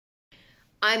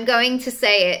I'm going to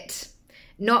say it.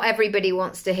 Not everybody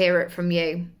wants to hear it from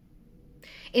you.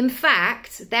 In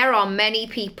fact, there are many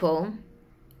people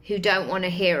who don't want to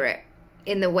hear it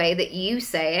in the way that you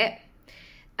say it.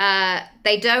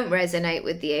 They don't resonate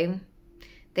with you.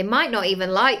 They might not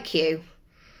even like you.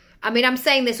 I mean, I'm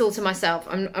saying this all to myself.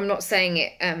 I'm not saying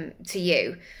it to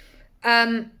you.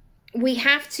 We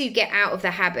have to get out of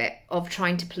the habit of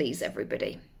trying to please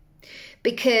everybody.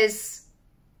 Because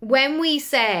when we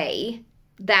say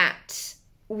that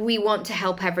we want to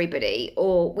help everybody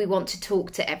or we want to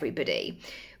talk to everybody,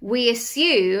 we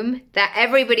assume that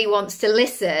everybody wants to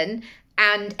listen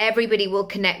and everybody will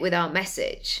connect with our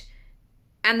message.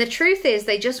 And the truth is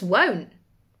they just won't.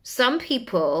 Some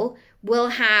people will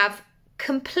have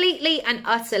completely and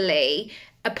utterly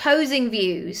opposing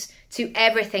views to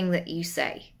everything that you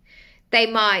say. They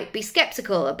might be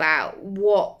skeptical about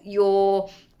what your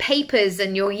papers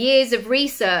and your years of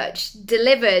research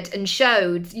delivered and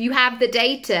showed. You have the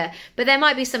data, but there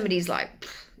might be somebody who's like,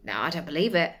 no, I don't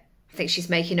believe it. I think she's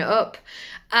making it up.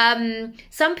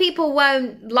 Some people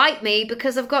won't like me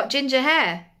because I've got ginger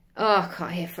hair. Oh,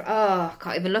 I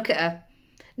can't even look at her.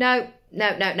 No.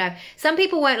 Some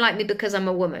people won't like me because I'm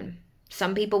a woman.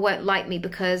 Some people won't like me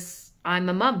because I'm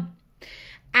a mum.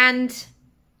 And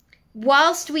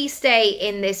whilst we stay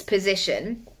in this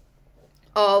position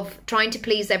of trying to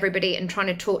please everybody and trying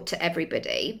to talk to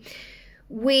everybody,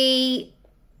 we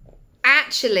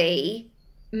actually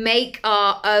make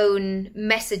our own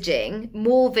messaging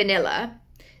more vanilla.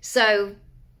 So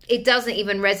it doesn't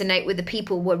even resonate with the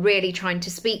people we're really trying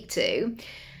to speak to.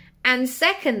 And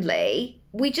secondly,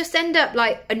 we just end up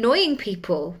like annoying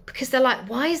people because they're like,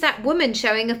 why is that woman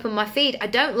showing up on my feed? I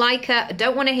don't like her. I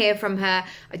don't want to hear from her.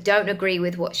 I don't agree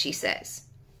with what she says.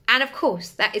 And of course,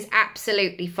 that is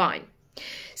absolutely fine.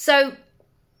 So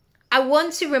I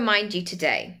want to remind you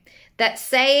today that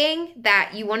saying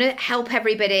that you want to help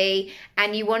everybody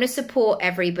and you want to support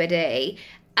everybody,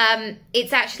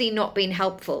 it's actually not been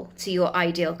helpful to your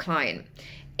ideal client.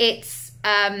 It's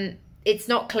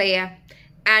not clear.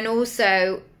 And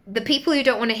also, the people who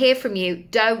don't want to hear from you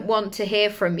don't want to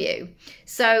hear from you.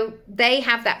 So they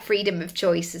have that freedom of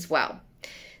choice as well.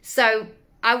 So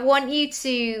I want you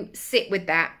to sit with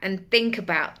that and think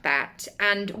about that.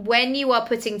 And when you are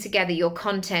putting together your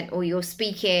content or you're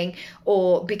speaking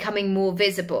or becoming more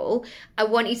visible, I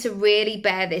want you to really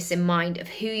bear this in mind of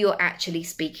who you're actually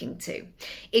speaking to.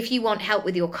 If you want help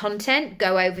with your content,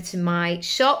 go over to my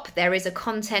shop. There is a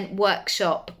content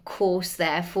workshop course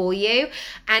there for you.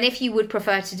 And if you would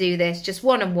prefer to do this just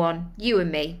one-on-one, you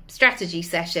and me, strategy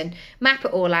session, map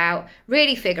it all out,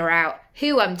 really figure out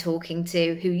who I'm talking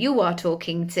to, who you are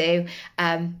talking to,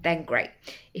 then great.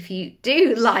 If you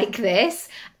do like this,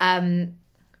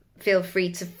 feel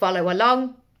free to follow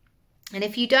along. And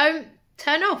if you don't,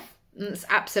 turn off. It's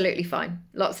absolutely fine.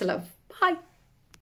 Lots of love. Bye.